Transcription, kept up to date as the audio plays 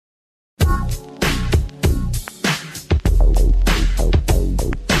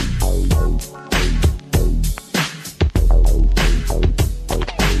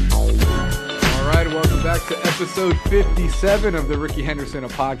episode 57 of the Rickey Henderson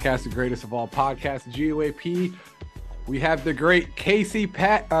of Podcasts, the greatest of all podcasts, GOAP. We have the great Casey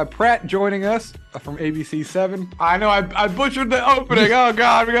Pratt joining us from ABC 7. I know I butchered the opening. Oh,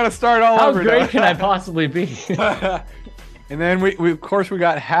 God, we got to start all over. How great can I possibly be? And then we of course, we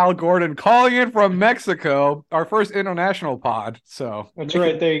got Hal Gordon calling in from Mexico, our first international pod. So that's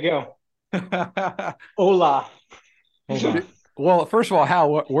right. There you go. Hola. Well, first of all,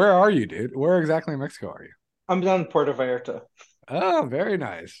 Hal, where are you, dude? Where exactly in Mexico are you? I'm down in Puerto Vallarta. Oh, very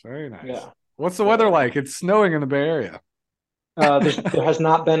nice. Very nice. Yeah. What's the weather like? It's snowing in the Bay Area. There has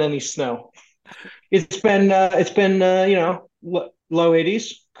not been any snow. It's been low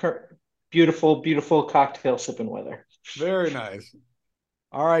 80s. Beautiful cocktail sipping weather. Very nice.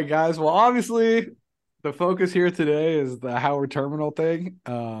 All right, guys. Well, obviously, the focus here today is the Howard Terminal thing.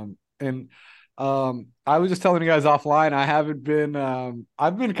 I was just telling you guys offline,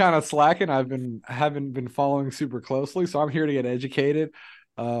 I've been kind of slacking. Haven't been following super closely, so I'm here to get educated.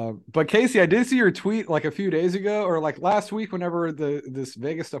 But Casey, I did see your tweet like a few days ago or like last week, whenever this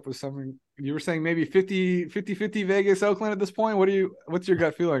Vegas stuff was something you were saying maybe 50-50 Vegas, Oakland at this point. What's your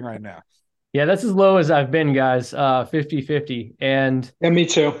gut feeling right now? Yeah, that's as low as I've been, guys. 50-50. And yeah, me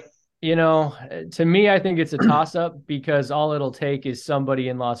too. You know, to me, I think it's a toss-up because all it'll take is somebody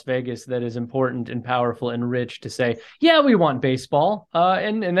in Las Vegas that is important and powerful and rich to say, yeah, we want baseball.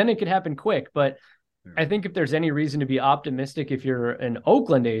 And then it could happen quick. But I think if there's any reason to be optimistic, if you're an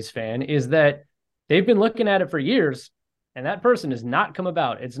Oakland A's fan, is that they've been looking at it for years, and that person has not come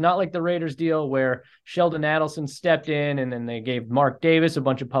about. It's not like the Raiders deal where Sheldon Adelson stepped in and then they gave Mark Davis a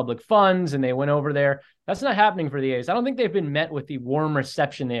bunch of public funds and they went over there. That's not happening for the A's. I don't think they've been met with the warm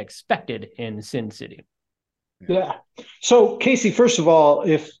reception they expected in Sin City. Yeah. So Casey, first of all,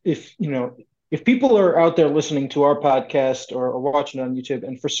 if people are out there listening to our podcast or watching it on YouTube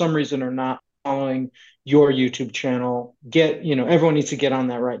and for some reason are not following your YouTube channel, everyone needs to get on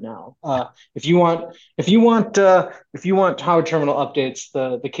that right now. If you want Howard Terminal updates,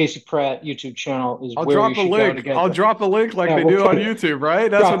 the Casey Pratt YouTube channel is where you should go to get I'll drop a link like they do on YouTube, right?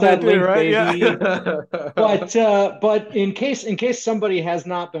 That's what they do, right? Baby. Yeah. But in case somebody has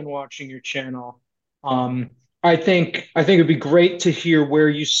not been watching your channel, I think it'd be great to hear where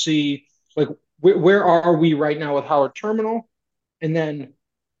you see, like, where are we right now with Howard Terminal, and then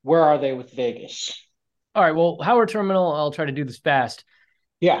where are they with Vegas? All right. Well, Howard Terminal, I'll try to do this fast.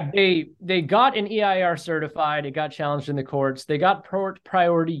 Yeah. They got an EIR certified. It got challenged in the courts. They got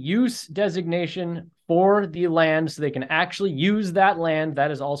priority use designation for the land, so they can actually use that land.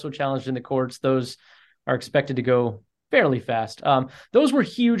 That is also challenged in the courts. Those are expected to go fairly fast. Those were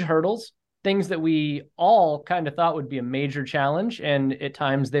huge hurdles, things that we all kind of thought would be a major challenge, and at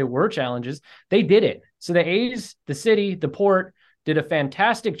times they were challenges. They did it. So the A's, the city, the port did a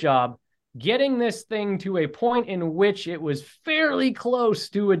fantastic job getting this thing to a point in which it was fairly close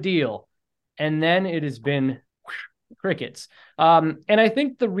to a deal. And then it has been crickets. And I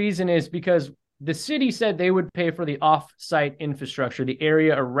think the reason is because the city said they would pay for the off-site infrastructure, the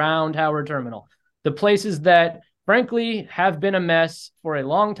area around Howard Terminal, the places that frankly have been a mess for a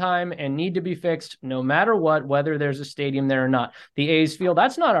long time and need to be fixed no matter what, whether there's a stadium there or not. The A's feel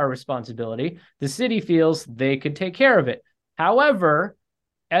that's not our responsibility. The city feels they could take care of it. However,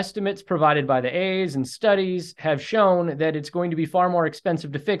 estimates provided by the A's and studies have shown that it's going to be far more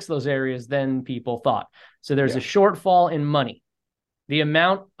expensive to fix those areas than people thought. So there's a shortfall in money. The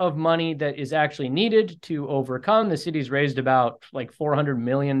amount of money that is actually needed to overcome, the city's raised about like $400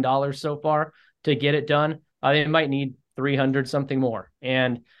 million so far to get it done. They might need 300 something more.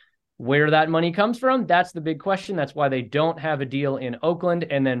 And where that money comes from, that's the big question. That's why they don't have a deal in Oakland.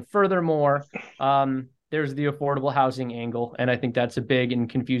 And then furthermore, there's the affordable housing angle, and I think that's a big and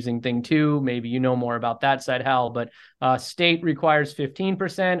confusing thing too. Maybe you know more about that side, Hal, but state requires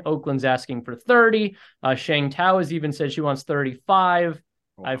 15%. Oakland's asking for 30. Shang Tao has even said she wants 35.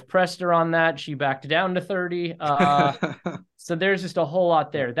 Oh. I've pressed her on that. She backed down to 30. So there's just a whole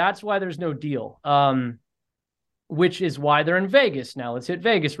lot there. That's why there's no deal, which is why they're in Vegas. Now let's hit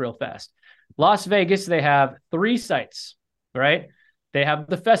Vegas real fast. Las Vegas, they have 3 sites, right? They have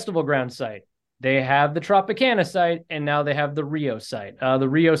the Festival Ground site. They have the Tropicana site, and now they have the Rio site. The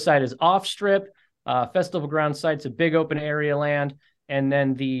Rio site is off-strip. Festival Ground site's a big open area land. And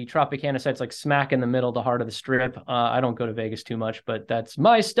then the Tropicana site's like smack in the middle, the heart of the strip. I don't go to Vegas too much, but that's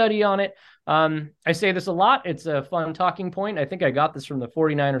my study on it. I say this a lot. It's a fun talking point. I think I got this from the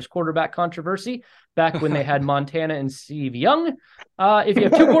 49ers quarterback controversy back when they had Montana and Steve Young. If you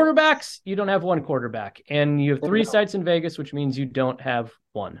have 2 quarterbacks, you don't have 1 quarterback. And you have 3 sites in Vegas, which means you don't have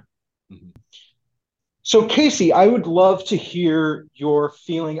 1. Mm-hmm. So, Casey, I would love to hear your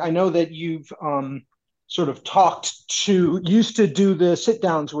feeling. I know that you've sort of used to do the sit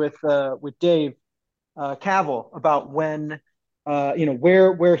downs with Dave Cavill about when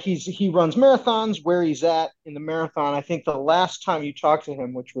where he runs marathons, where he's at in the marathon. I think the last time you talked to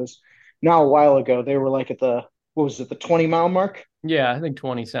him, which was now a while ago, they were like at the 20-mile mark? Yeah, I think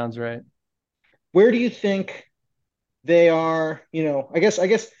 20 sounds right. Where do you think they are? I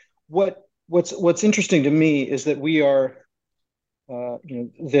guess what's interesting to me is that we are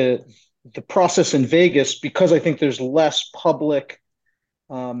the process in Vegas, because I think there's less public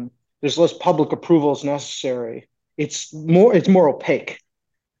approvals necessary. It's more opaque.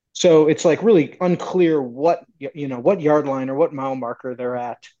 So it's like really unclear what yard line or what mile marker they're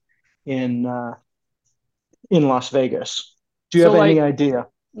at in Las Vegas. Do you have any idea?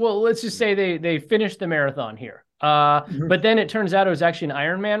 Well, let's just say they finished the marathon here. But then it turns out it was actually an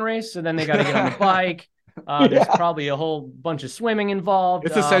Ironman race. So then they got to get on the bike. There's probably a whole bunch of swimming involved.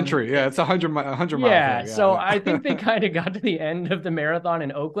 It's a century. Yeah, it's 100 miles. Yeah, so I think they kind of got to the end of the marathon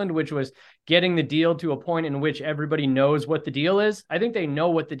in Oakland, which was getting the deal to a point in which everybody knows what the deal is. I think they know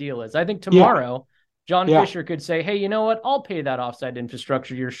what the deal is. I think tomorrow, John Fisher could say, hey, you know what? I'll pay that offsite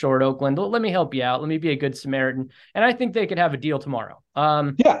infrastructure you're short, Oakland. Let me help you out. Let me be a good Samaritan. And I think they could have a deal tomorrow.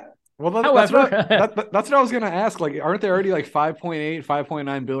 Well, that's what I was going to ask. Like, aren't they already like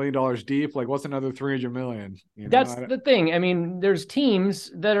 $5.9 billion deep? Like, what's another 300 million? That's the thing. I mean, there's teams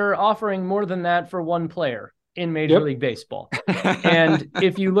that are offering more than that for one player in Major League Baseball. And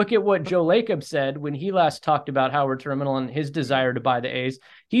if you look at what Joe Lacob said when he last talked about Howard Terminal and his desire to buy the A's,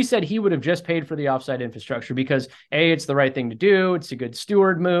 he said he would have just paid for the offsite infrastructure because it's the right thing to do. It's a good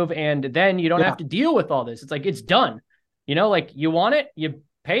steward move. And then you don't have to deal with all this. It's like, it's done. Like you want it, you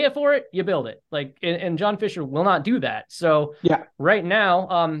pay it for it, you build it. Like, and John Fisher will not do that. So right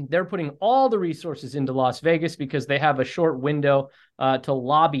now, they're putting all the resources into Las Vegas because they have a short window to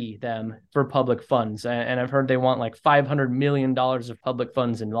lobby them for public funds. And I've heard they want like $500 million of public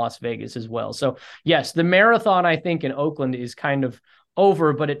funds in Las Vegas as well. So yes, the marathon, I think, in Oakland is kind of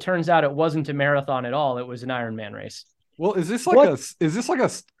over, but it turns out it wasn't a marathon at all. It was an Ironman race. Well, is this like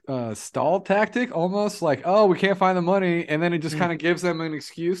a stall tactic almost? Like, oh, we can't find the money, and then it just kind of gives them an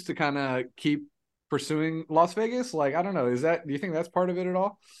excuse to kind of keep pursuing Las Vegas? Like, I don't know. Do you think that's part of it at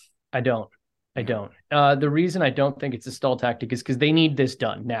all? I don't. The reason I don't think it's a stall tactic is because they need this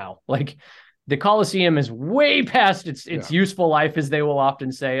done now. Like, the Coliseum is way past its useful life, as they will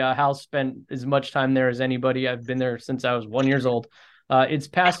often say. Hal spent as much time there as anybody. I've been there since I was 1 year old. It's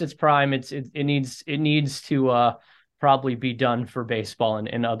past its prime. It needs to probably be done for baseball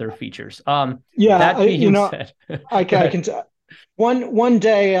and other features. That being said, I can one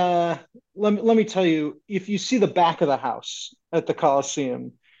day. Let me tell you, if you see the back of the house at the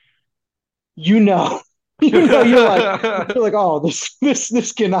Coliseum, you're like, oh,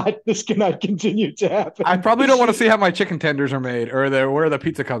 this cannot continue to happen. I probably don't want to see how my chicken tenders are made or where the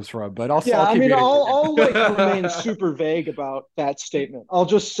pizza comes from, but I'll like remain super vague about that statement. I'll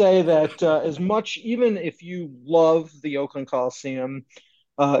just say that as much, even if you love the Oakland Coliseum,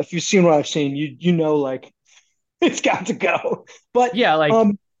 if you've seen what I've seen, like it's got to go. But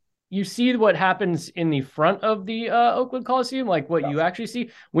you see what happens in the front of the Oakland Coliseum, like what you actually see.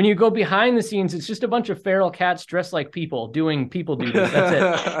 When you go behind the scenes, it's just a bunch of feral cats dressed like people doing people duties.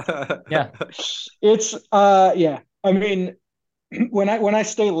 That's it. Yeah. It's I mean, when I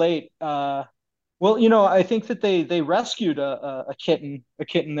stay late, I think that they rescued a kitten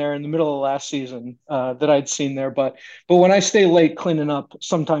there in the middle of last season that I'd seen there. But when I stay late cleaning up,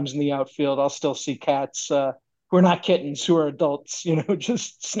 sometimes in the outfield, I'll still see cats who are not kittens, who are adults,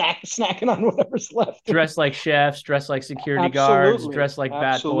 just snacking on whatever's left. Dressed like chefs, dressed like security guards, dressed like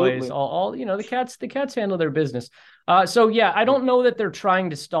bat boys. All the cats handle their business. I don't know that they're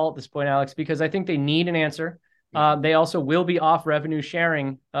trying to stall at this point, Alex, because I think they need an answer. They also will be off revenue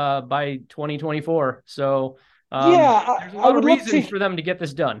sharing by 2024. So there's a lot of reasons for them to get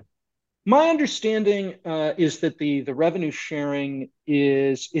this done. My understanding is that the revenue sharing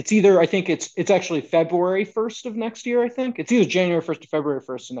it's either, I think it's actually February 1st of next year. I think it's either January 1st to February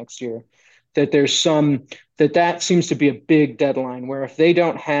 1st of next year. That there's that seems to be a big deadline where if they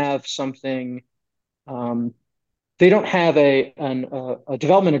don't have something, they don't have a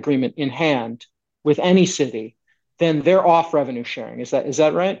development agreement in hand with any city, then they're off revenue sharing. Is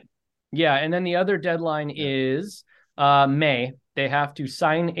that right? Yeah, and then the other deadline is May. They have to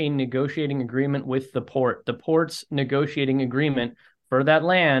sign a negotiating agreement with the port. The port's negotiating agreement for that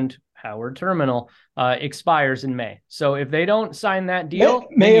land, Howard Terminal, expires in May. So if they don't sign that deal,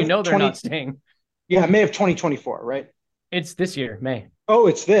 they're not staying. Yeah, May of 2024, right? It's this year, May. Oh,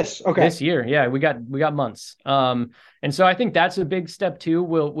 it's this. Okay. This year. Yeah, we got months. And so I think that's a big step too.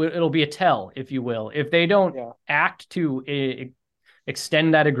 It'll be a tell, if you will. If they don't act to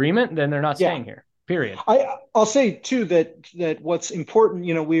extend that agreement, then they're not staying here. Period. I'll say too that what's important,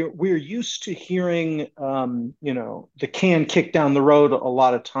 we're used to hearing, the can kick down the road a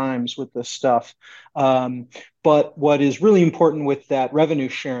lot of times with this stuff. But what is really important with that revenue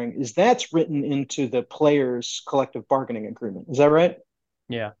sharing is that's written into the players' collective bargaining agreement. Is that right?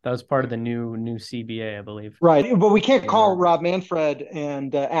 Yeah, that was part of the new CBA, I believe. Right, but we can't call Rob Manfred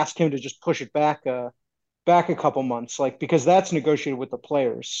and ask him to just push it back a couple months, because that's negotiated with the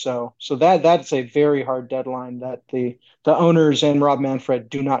players. So that's a very hard deadline that the owners and Rob Manfred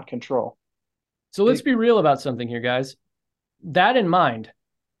do not control. So let's be real about something here, guys. That in mind,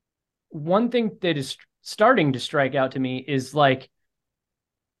 one thing that is starting to strike out to me is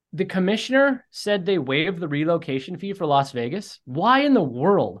the commissioner said they waived the relocation fee for Las Vegas. Why in the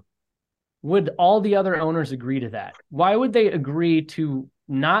world would all the other owners agree to that? Why would they agree to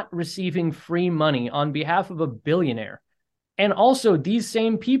not receiving free money on behalf of a billionaire? And also, these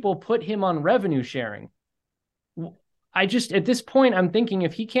same people put him on revenue sharing. At this point, I'm thinking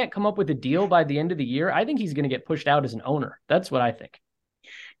if he can't come up with a deal by the end of the year, I think he's going to get pushed out as an owner. That's what I think.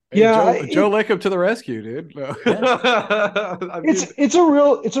 Hey, Joe Lacob to the rescue, dude. Yeah. It's a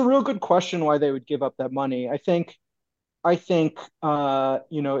real good question why they would give up that money. I think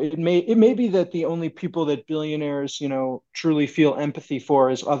it may be that the only people that billionaires truly feel empathy for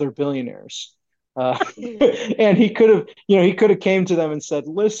is other billionaires. And he could have came to them and said,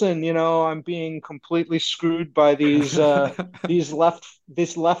 listen, I'm being completely screwed by these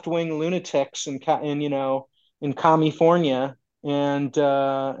left-wing lunatics in California, and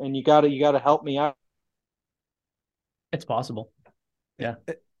you gotta help me out. It's possible. Yeah.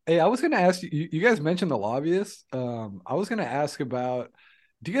 Hey, I was going to ask you, you guys mentioned the lobbyists. I was going to ask about,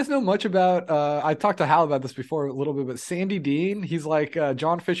 do you guys know much about, I talked to Hal about this before a little bit, but Sandy Dean, he's like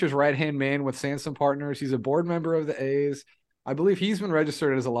John Fisher's right-hand man with Sansom Partners. He's a board member of the A's. I believe he's been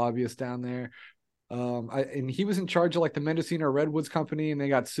registered as a lobbyist down there. And he was in charge of the Mendocino Redwoods Company, and they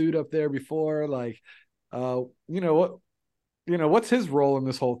got sued up there before. What's his role in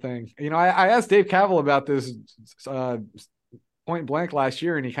this whole thing? I asked Dave Cavill about this point blank last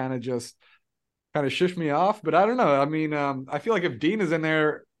year, and he kind of shushed me off, but I don't know. I mean, I feel like if Dean is in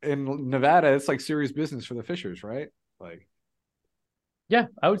there in Nevada, it's serious business for the Fishers, right? Yeah,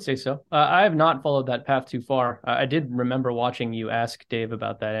 I would say so. I have not followed that path too far. I did remember watching you ask Dave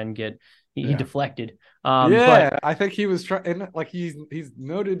about that and he deflected. But I think he was trying, he's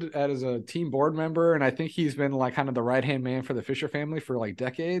noted as a team board member, and I think he's been kind of the right-hand man for the Fisher family for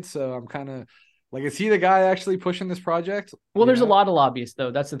decades. So I'm kind of is he the guy actually pushing this project? Well, there's a lot of lobbyists, though.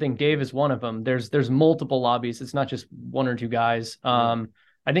 That's the thing. Dave is one of them. There's multiple lobbyists. It's not just one or two guys. I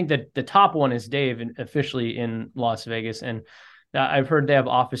think that the top one is Dave, officially in Las Vegas. And I've heard they have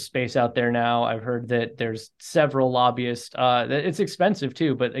office space out there now. I've heard that there's several lobbyists. It's expensive,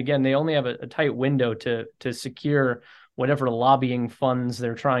 too. But again, they only have a tight window to secure whatever lobbying funds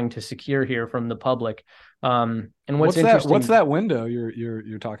they're trying to secure here from the public. And what's interesting? What's that window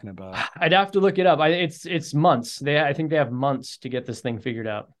you're talking about? I'd have to look it up. It's months. I think they have months to get this thing figured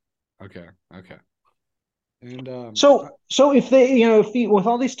out. Okay. And so if they with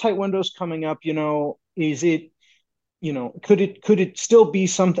all these tight windows coming up, is it could it still be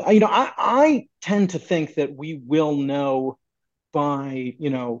something? I tend to think that we will know by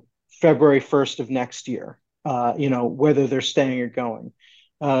February 1st of next year, whether they're staying or going.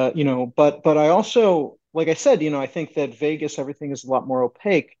 But I also, like I said, I think that Vegas, everything is a lot more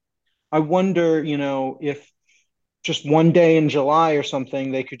opaque. I wonder, if just one day in July or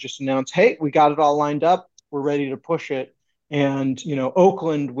something, they could just announce, hey, we got it all lined up. We're ready to push it. And,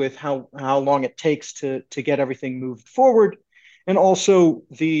 Oakland, with how long it takes to get everything moved forward. And also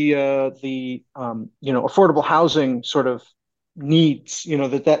the affordable housing sort of needs,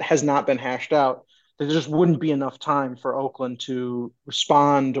 that has not been hashed out. There just wouldn't be enough time for Oakland to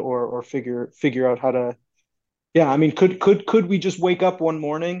respond or figure out how to. Yeah, I mean, could we just wake up one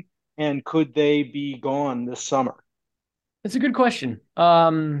morning and could they be gone this summer? That's a good question.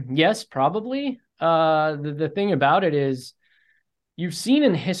 Yes, probably. The thing about it is, you've seen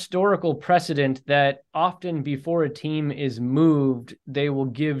an historical precedent that often before a team is moved, they will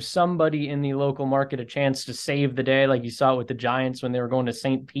give somebody in the local market a chance to save the day, like you saw with the Giants when they were going to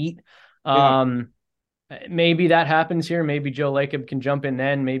St. Pete. Maybe that happens here. Maybe Joe Lacob can jump in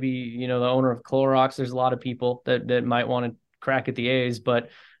then. Maybe, the owner of Clorox, there's a lot of people that might want to crack at the A's, but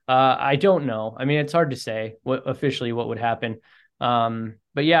I don't know. I mean, it's hard to say what would happen.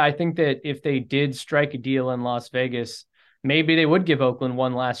 But yeah, I think that if they did strike a deal in Las Vegas, maybe they would give Oakland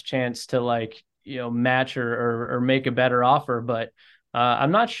one last chance to match or make a better offer. But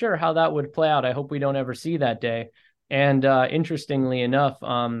I'm not sure how that would play out. I hope we don't ever see that day. And interestingly enough,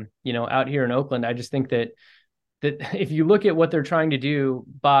 out here in Oakland, I just think that if you look at what they're trying to do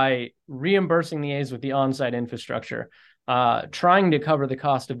by reimbursing the A's with the onsite infrastructure, trying to cover the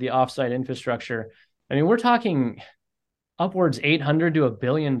cost of the offsite infrastructure, I mean, we're talking upwards $800 to $1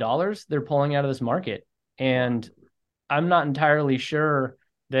 billion they're pulling out of this market. And I'm not entirely sure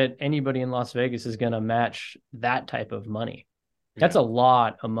that anybody in Las Vegas is going to match that type of money. That's a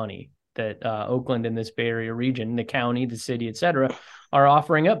lot of money that Oakland and this Bay Area region, the county, the city, et cetera, are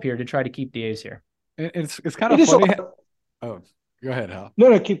offering up here to try to keep the A's here. It's kind of funny. Oh, go ahead, Hal.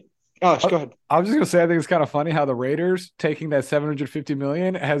 No, keep. Alex, go ahead. I was just gonna say, I think it's kind of funny how the Raiders taking that $750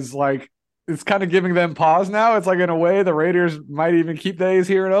 million has it's kind of giving them pause now. It's like, in a way, the Raiders might even keep the A's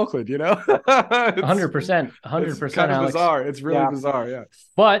here in Oakland, 100%. 100%. It's kind of Alex. bizarre. It's really bizarre. Yeah.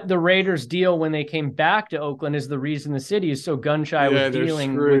 But the Raiders deal when they came back to Oakland is the reason the city is so gun shy with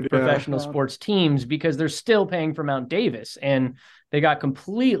dealing with professional sports teams, because they're still paying for Mount Davis, and they got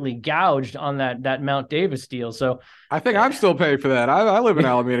completely gouged on that Mount Davis deal. So I think I'm still paying for that. I live in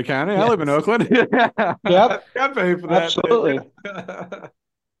Alameda County. I live in Oakland. Yep. I'm paying for that. Absolutely.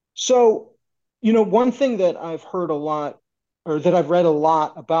 So, one thing that I've heard a lot, or that I've read a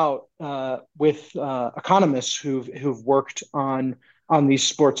lot about with economists who've worked on these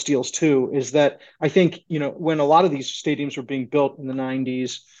sports deals too, is that I think, when a lot of these stadiums were being built in the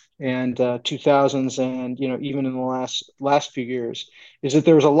 90s and 2000s, and even in the last few years, is that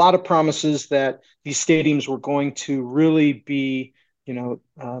there was a lot of promises that these stadiums were going to really be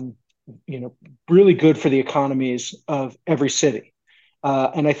really good for the economies of every city.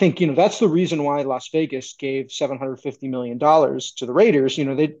 And I think, that's the reason why Las Vegas gave $750 million to the Raiders.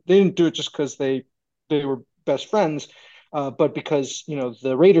 They didn't do it just because they were best friends, but because,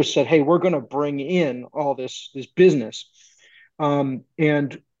 the Raiders said, hey, we're going to bring in all this business. And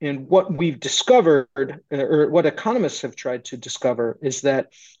what we've discovered, or what economists have tried to discover, is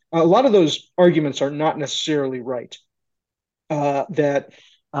that a lot of those arguments are not necessarily right. That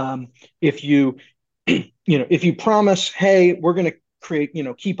if you, if you promise, hey, we're going to create,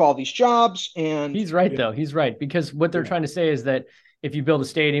 keep all these jobs, and he's right though. He's right, because what they're trying to say is that if you build a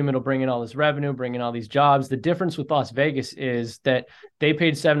stadium, it'll bring in all this revenue, bring in all these jobs. The difference with Las Vegas is that they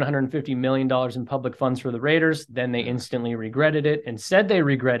paid $750 million in public funds for the Raiders. Then they instantly regretted it and said they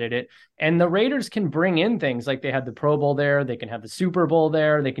regretted it. And the Raiders can bring in things like they had the Pro Bowl there. They can have the Super Bowl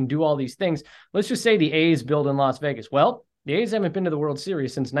there. They can do all these things. Let's just say the A's build in Las Vegas. Well, the A's haven't been to the World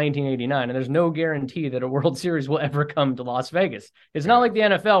Series since 1989, and there's no guarantee that a World Series will ever come to Las Vegas. It's not like the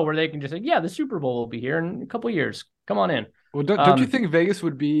NFL where they can just say, yeah, the Super Bowl will be here in a couple of years. Come on in. Well, don't you think Vegas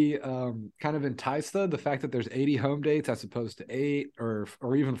would be kind of enticed, though, the fact that there's 80 home dates as opposed to 8 or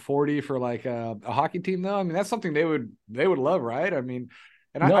even 40 for like a hockey team, though? I mean, that's something they would love, right? I mean,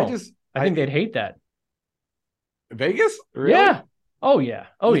 and I think they'd hate that. Vegas? Really? Yeah. Oh yeah.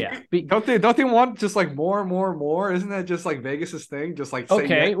 Don't they want just like more? Isn't that just like Vegas's thing? Just like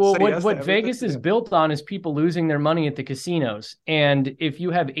okay. What Vegas is built on is people losing their money at the casinos. And if you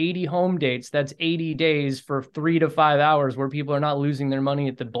have 80 home dates, that's 80 days for 3 to 5 hours where people are not losing their money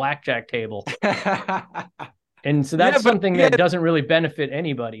at the blackjack table. And so that's something that doesn't really benefit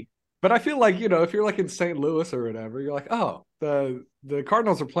anybody. But I feel like, if you're like in St. Louis or whatever, you're like, oh, the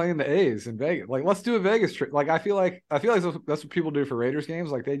Cardinals are playing the A's in Vegas. Like, let's do a Vegas trip. Like, I feel like that's what people do for Raiders games.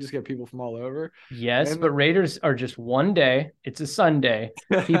 Like, they just get people from all over. Yes, but Raiders are just one day. It's a Sunday.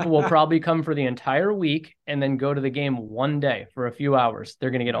 People will probably come for the entire week and then go to the game one day for a few hours. They're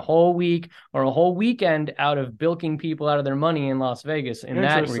going to get a whole week or a whole weekend out of bilking people out of their money in Las Vegas in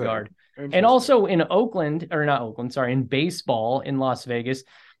that regard. And also in in baseball in Las Vegas,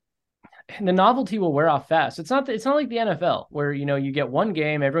 the novelty will wear off fast. It's not like the NFL where, you get one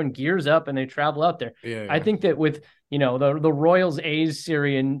game, everyone gears up and they travel out there. Yeah. I think that with, the Royals A's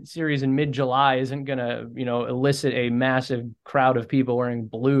series in mid-July isn't going to, elicit a massive crowd of people wearing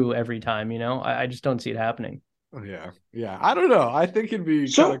blue every time, I just don't see it happening. Yeah. Yeah. I don't know. I think it'd be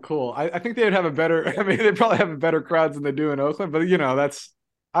kind of cool. I think they'd have they'd probably have better crowds than they do in Oakland, but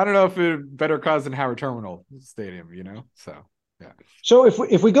I don't know if it better crowds than Howard Terminal Stadium, so. Yeah. So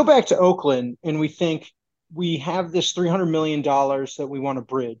if we go back to Oakland and we think we have this $300 million that we want to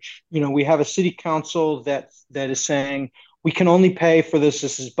bridge, we have a city council that is saying we can only pay for this.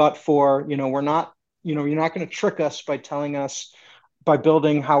 This is but for, we're not, you're not going to trick us by telling us by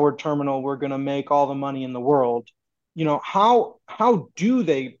building Howard Terminal, we're going to make all the money in the world. How do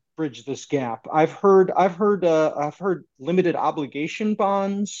they bridge this gap? I've heard limited obligation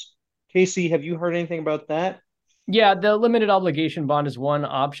bonds. Casey, have you heard anything about that? Yeah, the limited obligation bond is one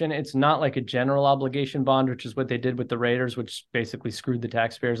option. It's not like a general obligation bond, which is what they did with the Raiders, which basically screwed the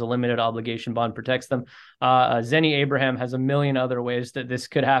taxpayers. A limited obligation bond protects them. Zenny Abraham has a million other ways that this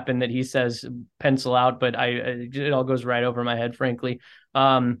could happen that he says pencil out, but it all goes right over my head, frankly.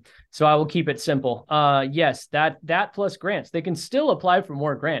 So I will keep it simple. Yes, that plus grants. They can still apply for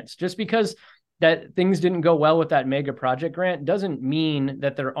more grants. Just because that things didn't go well with that mega project grant doesn't mean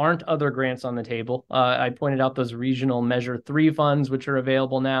that there aren't other grants on the table. I pointed out those regional Measure 3 funds, which are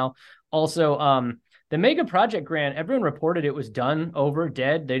available now. Also, the mega project grant, everyone reported it was done, over,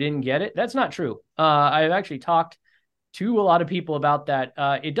 dead. They didn't get it. That's not true. I've actually talked to a lot of people about that.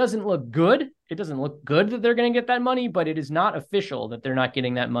 It doesn't look good. It doesn't look good that they're going to get that money, but it is not official that they're not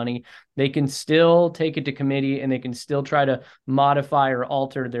getting that money. They can still take it to committee and they can still try to modify or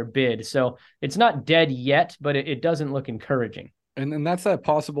alter their bid. So it's not dead yet, but it doesn't look encouraging. And then that's that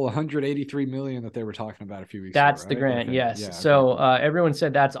possible 183 million that they were talking about a few weeks ago. That's the grant, okay. Yes. Yeah, so okay. Everyone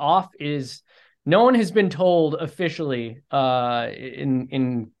said that's off. No one has been told officially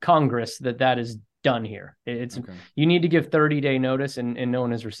in Congress that is done here. It's okay. You need to give 30-day notice, and no one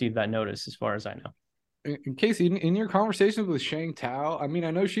has received that notice as far as I know. And Casey, in your conversations with Shang Tao, I mean,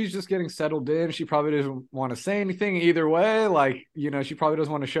 I know she's just getting settled in. She probably doesn't want to say anything either way. Like, she probably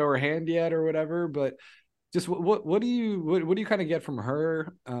doesn't want to show her hand yet or whatever, but just what do you kind of get from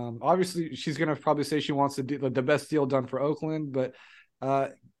her? Obviously she's going to probably say she wants to do the best deal done for Oakland, but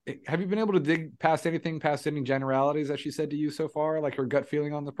have you been able to dig past any generalities that she said to you so far, like her gut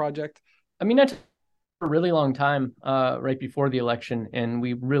feeling on the project? I mean, that's a really long time right before the election, and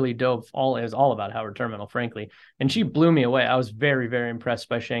we really dove all about Howard Terminal, frankly, and she blew me away. I was very, very impressed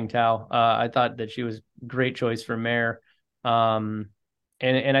by Shang Tao. I thought that she was a great choice for mayor, and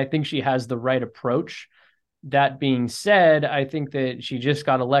I think she has the right approach. That being said, I think that she just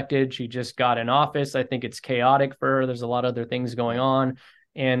got elected. She just got in office. I think it's chaotic for her. There's a lot of other things going on,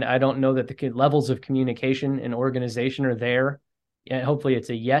 and I don't know that the levels of communication and organization are there. And hopefully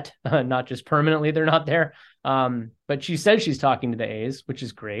it's a yet, not just permanently they're not there. But she says she's talking to the A's, which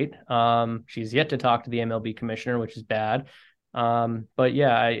is great. She's yet to talk to the MLB commissioner, which is bad. But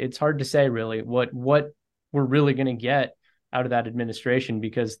yeah, it's hard to say really what we're really going to get out of that administration,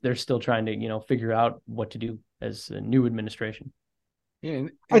 because they're still trying to, figure out what to do as a new administration. Yeah,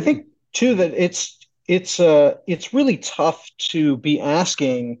 and I think too that it's really tough to be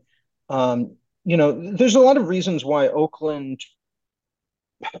asking. There's a lot of reasons why Oakland,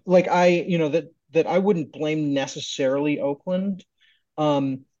 like that I wouldn't blame necessarily Oakland.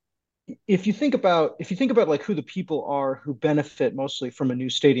 If you think about like who the people are who benefit mostly from a new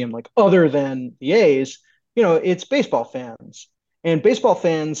stadium, like other than the A's, it's baseball fans, and baseball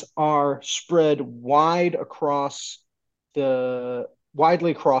fans are spread widely across the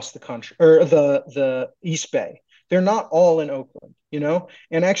country, or the East Bay. They're not all in Oakland,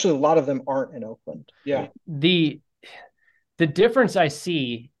 and actually a lot of them aren't in Oakland. Yeah. The difference I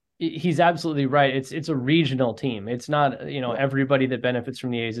see, he's absolutely right. It's a regional team. It's not, everybody that benefits from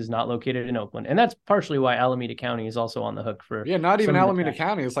the A's is not located in Oakland. And that's partially why Alameda County is also on the hook for. Yeah, not even Alameda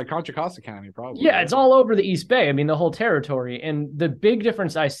County. It's like Contra Costa County, probably. Yeah, it's all over the East Bay. I mean, the whole territory. And the big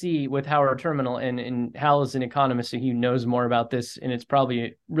difference I see with Howard Terminal, and Hal is an economist, so he knows more about this, and it's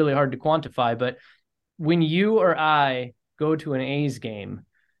probably really hard to quantify. But when you or I go to an A's game,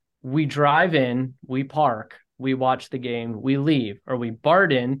 we drive in, we park, we watch the game, we leave, or we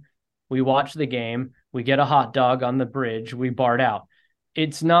BART in, we watch the game, we get a hot dog on the bridge, we BART out.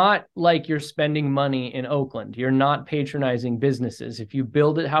 It's not like you're spending money in Oakland. You're not patronizing businesses. If you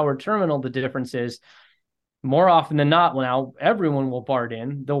build at Howard Terminal, the difference is more often than not, now everyone will BART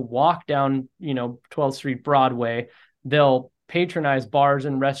in. They'll walk down, 12th Street Broadway. They'll patronize bars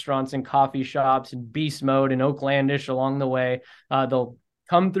and restaurants and coffee shops and Beast Mode and Oaklandish along the way. They'll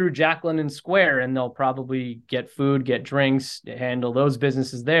come through Jacqueline Square, and they'll probably get food, get drinks, handle those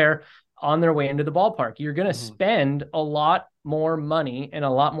businesses there on their way into the ballpark. You're going to spend a lot more money and a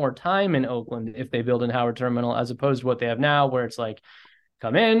lot more time in Oakland if they build in Howard Terminal, as opposed to what they have now, where it's like,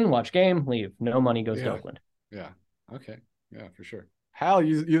 come in, watch game, leave. No money goes to Oakland. Yeah. Okay. Yeah, for sure. Hal,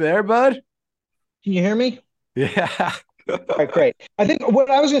 you there, bud? Can you hear me? Yeah. All right, great. I think what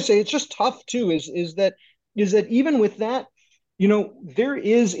I was going to say, it's just tough too, is that even with that,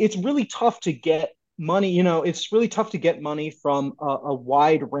 it's really tough to get money. It's really tough to get money from a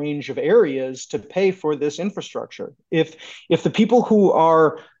wide range of areas to pay for this infrastructure. If the people who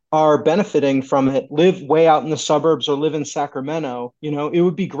are benefiting from it live way out in the suburbs or live in Sacramento, it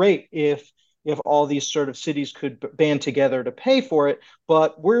would be great if all these sort of cities could band together to pay for it.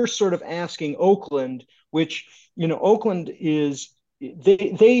 But we're sort of asking Oakland, which, Oakland is,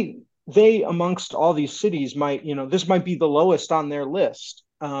 they amongst all these cities might, this might be the lowest on their list.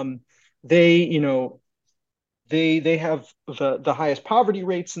 They, they have the highest poverty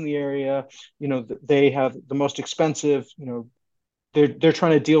rates in the area. They have the most expensive, they're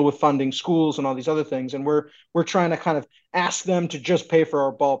trying to deal with funding schools and all these other things, and we're trying to kind of ask them to just pay for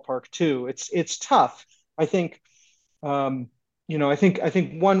our ballpark too. It's tough. I think I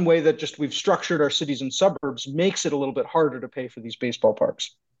think one way that just we've structured our cities and suburbs makes it a little bit harder to pay for these baseball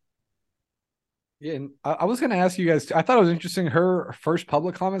parks. Yeah, and I was going to ask you guys. I thought it was interesting. Her first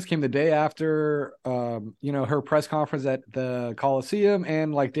public comments came the day after, her press conference at the Coliseum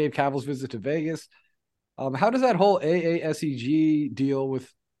and like Dave Cavill's visit to Vegas. How does that whole AASEG deal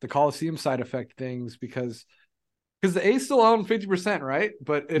with the Coliseum side affect things? Because the A's still own 50%, right?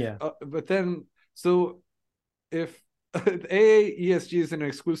 But if AAESG is in an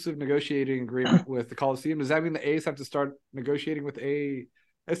exclusive negotiating agreement with the Coliseum, does that mean the A's have to start negotiating with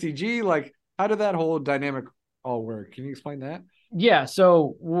AASEG? Like, how did that whole dynamic all work? Can you explain that? Yeah.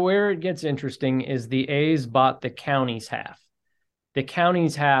 So where it gets interesting is the A's bought the county's half. The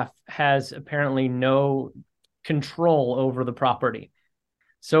county's half has apparently no control over the property.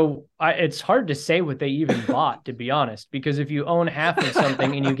 So it's hard to say what they even bought, to be honest, because if you own half of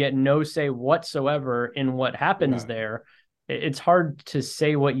something and you get no say whatsoever in what happens there, it's hard to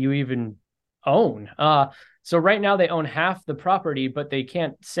say what you even own. So right now they own half the property, but they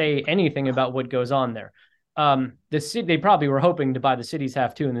can't say anything about what goes on there. The city, they probably were hoping to buy the city's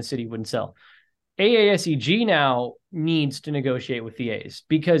half too, and the city wouldn't sell. AASEG now needs to negotiate with the A's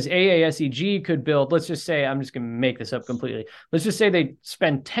because AASEG could build, let's just say, I'm just going to make this up completely. Let's just say they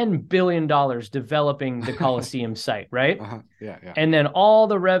spend $10 billion developing the Coliseum site, right? Yeah. And then all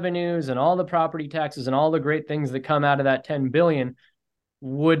the revenues and all the property taxes and all the great things that come out of that 10 billion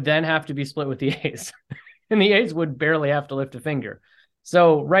would then have to be split with the A's. And the A's would barely have to lift a finger.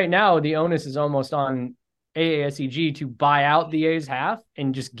 So right now, the onus is almost on AASEG to buy out the A's half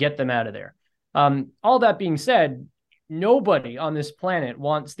and just get them out of there. All that being said, nobody on this planet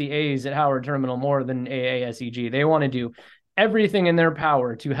wants the A's at Howard Terminal more than AASEG. They want to do everything in their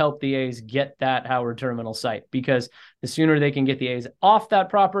power to help the A's get that Howard Terminal site, because the sooner they can get the A's off that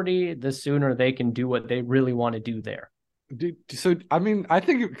property, the sooner they can do what they really want to do there. Dude, so I mean, I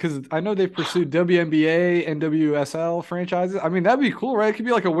think because I know they've pursued WNBA and WSL franchises. I mean, that'd be cool, right? It could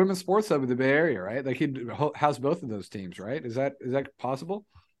be like a women's sports hub in the Bay Area, right? They could house both of those teams, right? Is that possible?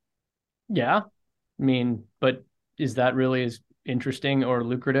 Yeah, I mean, but is that really as interesting or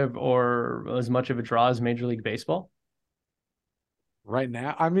lucrative or as much of a draw as Major League Baseball? Right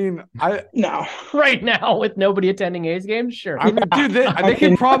now, I mean, no. Right now with nobody attending A's games, sure. I mean, dude, they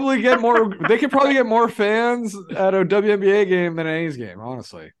could probably get more. They could probably get more fans at a WNBA game than an A's game.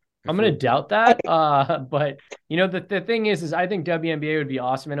 Honestly, I'm gonna doubt that. But the thing is I think WNBA would be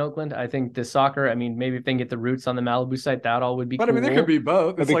awesome in Oakland. I think the soccer. I mean, maybe if they can get the roots on the Malibu site, that all would be. But cool. I mean, they could be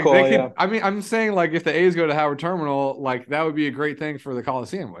both. It's like cool, they could. Yeah. I mean, I'm saying like if the A's go to Howard Terminal, like that would be a great thing for the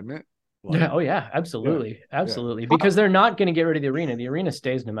Coliseum, wouldn't it? Like, yeah. Oh yeah, absolutely, absolutely. Because they're not going to get rid of the arena. The arena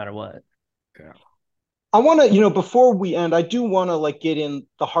stays no matter what. Yeah. I want to, before we end, I do want to get in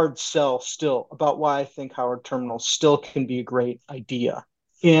the hard sell still about why I think Howard Terminal still can be a great idea,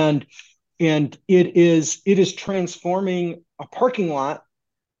 and it is transforming a parking lot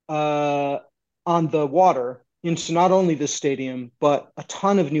on the water into not only the stadium but a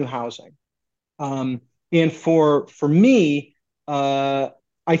ton of new housing. And for me,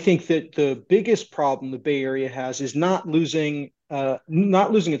 I think that the biggest problem the Bay Area has is not losing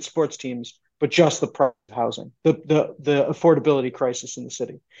its sports teams, but just the price of housing, the affordability crisis in the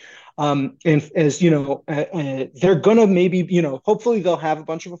city. And as they're gonna maybe, hopefully they'll have a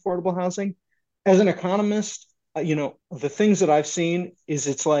bunch of affordable housing. As an economist, the things that I've seen is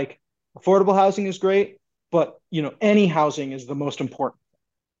it's like affordable housing is great, but any housing is the most important.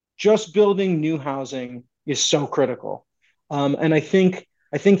 Just building new housing is so critical. And I think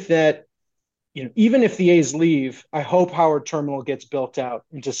that, even if the A's leave, I hope Howard Terminal gets built out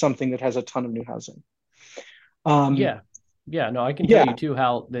into something that has a ton of new housing. Yeah, no, I can tell you too,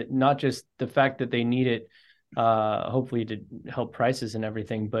 Hal, that not just the fact that they need it, hopefully to help prices and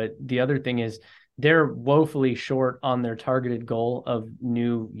everything, but the other thing is they're woefully short on their targeted goal of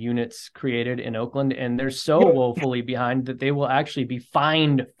new units created in Oakland. And they're so woefully behind that they will actually be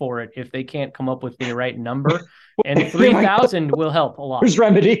fined for it if they can't come up with the right number. And 3,000 will help a lot. There's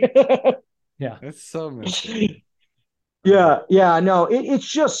remedy. Yeah. That's so messy. Yeah. No, it's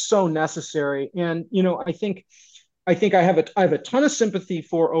just so necessary. And, I think I have a ton of sympathy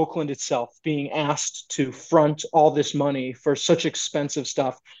for Oakland itself being asked to front all this money for such expensive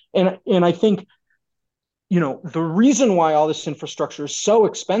stuff. And I think, the reason why all this infrastructure is so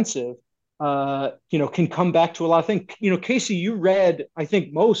expensive, can come back to a lot of things. Casey, you read, I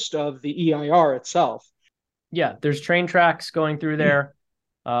think, most of the EIR itself. Yeah, there's train tracks going through there.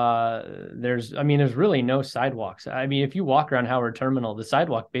 There's really no sidewalks. I mean, if you walk around Howard Terminal, the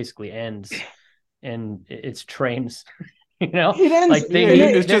sidewalk basically ends and it's trains. It ends. Like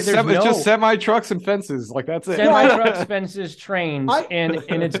it's just semi trucks and fences. Like that's it. Semi trucks, fences, trains, and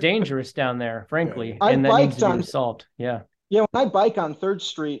it's dangerous down there, frankly, and that needs to be solved. Yeah. Yeah, when I bike on 3rd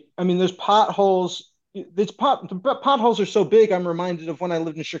Street, I mean, there's potholes. The potholes are so big, I'm reminded of when I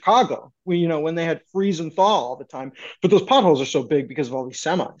lived in Chicago, when they had freeze and thaw all the time. But those potholes are so big because of all these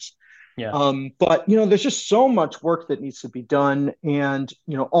semis. Yeah. But there's just so much work that needs to be done, and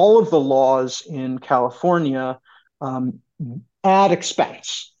all of the laws in California add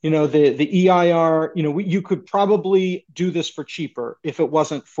expense. The EIR. You could probably do this for cheaper if it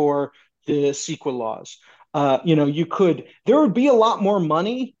wasn't for the CEQA laws. There would be a lot more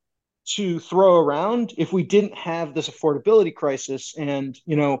money to throw around if we didn't have this affordability crisis, and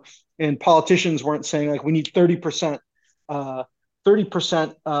politicians weren't saying like we need 30% of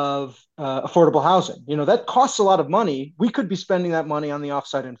affordable housing. That costs a lot of money. We could be spending that money on the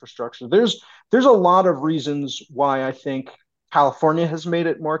offsite infrastructure. There's a lot of reasons why I think California has made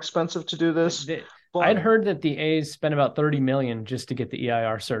it more expensive to do this. I'd heard that the A's spent about $30 million just to get the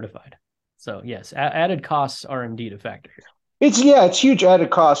EIR certified. So yes, added costs are indeed a factor here. It's huge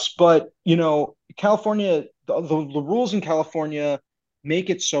added costs, but California, the rules in California make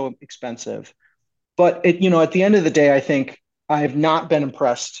it so expensive. But at the end of the day, I think I have not been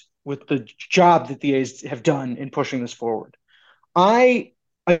impressed with the job that the A's have done in pushing this forward. I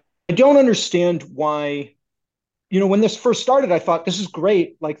don't understand why. When this first started, I thought this is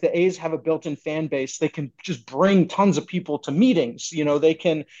great. Like the A's have a built-in fan base; they can just bring tons of people to meetings. They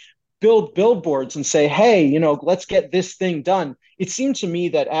can build billboards and say, hey, let's get this thing done. It seemed to me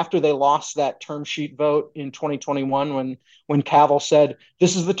that after they lost that term sheet vote in 2021, when Cavill said,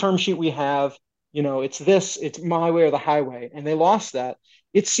 this is the term sheet we have, it's my way or the highway, and they lost that.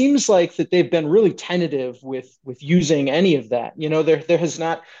 It seems like that they've been really tentative with using any of that. There has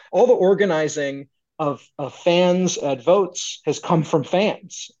not, all the organizing of fans at votes has come from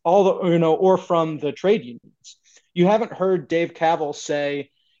fans, or from the trade unions. You haven't heard Dave Cavill say,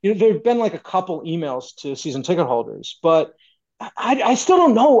 there have been like a couple emails to season ticket holders, but I still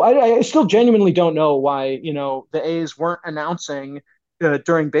don't know. I still genuinely don't know why, the A's weren't announcing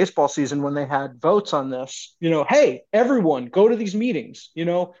during baseball season when they had votes on this, hey, everyone go to these meetings,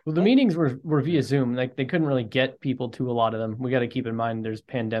 Well, the meetings were via Zoom. Like they couldn't really get people to a lot of them. We got to keep in mind there's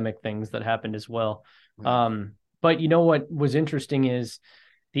pandemic things that happened as well. But what was interesting is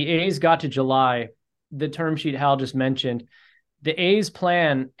the A's got to July, the term sheet Hal just mentioned. The A's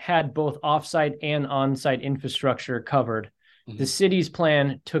plan had both offsite and onsite infrastructure covered. Mm-hmm. The city's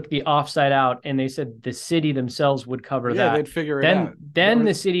plan took the offsite out, and they said the city themselves would cover that. They'd figure it out. Then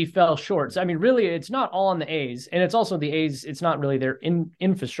the city fell short. So, I mean, really, it's not all on the A's, and it's also the A's. It's not really their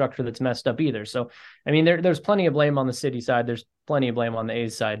infrastructure that's messed up either. So, I mean, there's plenty of blame on the city side. There's plenty of blame on the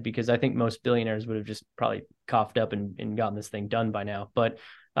A's side, because I think most billionaires would have just probably coughed up and gotten this thing done by now. But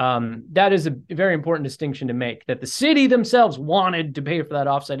that is a very important distinction to make, that the city themselves wanted to pay for that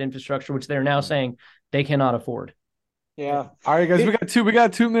offsite infrastructure, which they're now saying they cannot afford. Yeah. All right, guys, we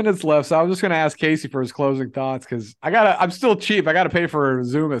got 2 minutes left, so I'm just gonna ask Casey for his closing thoughts, because I'm still cheap. I gotta pay for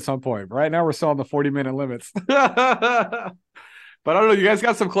Zoom at some point. Right now we're still on the 40-minute limits. But I don't know. You guys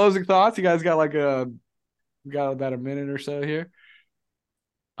got some closing thoughts? You guys got got about a minute or so here.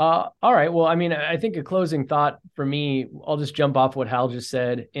 All right. Well, I mean, I think a closing thought for me, I'll just jump off what Hal just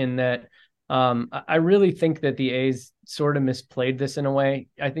said, in that I really think that the A's sort of misplayed this in a way.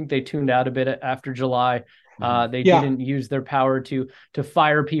 I think they tuned out a bit after July. They didn't use their power to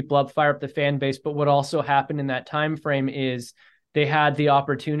fire people up, fire up the fan base. But what also happened in that time frame is they had the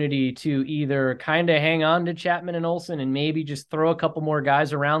opportunity to either kind of hang on to Chapman and Olsen and maybe just throw a couple more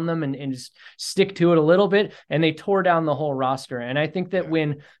guys around them and just stick to it a little bit. And they tore down the whole roster. And I think that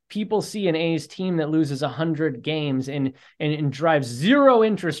when people see an A's team that loses 100 games and drives zero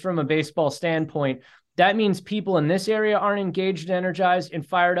interest from a baseball standpoint, that means people in this area aren't engaged, energized, and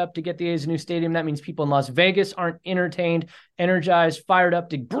fired up to get the A's a new stadium. That means people in Las Vegas aren't entertained, energized, fired up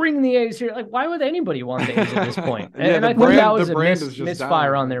to bring the A's here. Like, why would anybody want the A's at this point? And I think that was a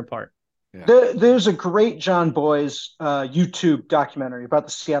misfire on their part. Yeah. There's a great John Boyes YouTube documentary about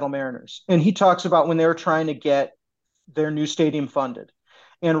the Seattle Mariners, and he talks about when they were trying to get their new stadium funded.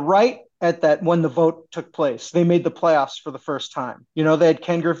 And right at that, when the vote took place, they made the playoffs for the first time. They had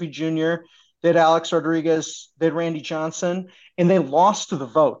Ken Griffey Jr., they had Alex Rodriguez, they had Randy Johnson, and they lost to the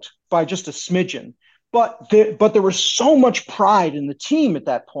vote by just a smidgen. but there was so much pride in the team at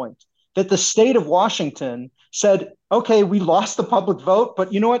that point that the state of Washington said, okay, we lost the public vote,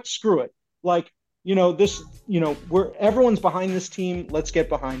 but you know what? Screw it. Like, everyone's behind this team. Let's get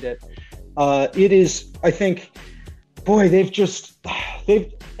behind it. It is, I think, boy, they've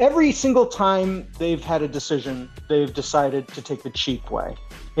every single time they've had a decision, they've decided to take the cheap way.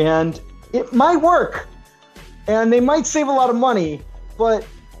 And it might work. And they might save a lot of money, but,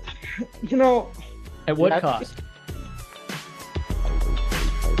 At what cost?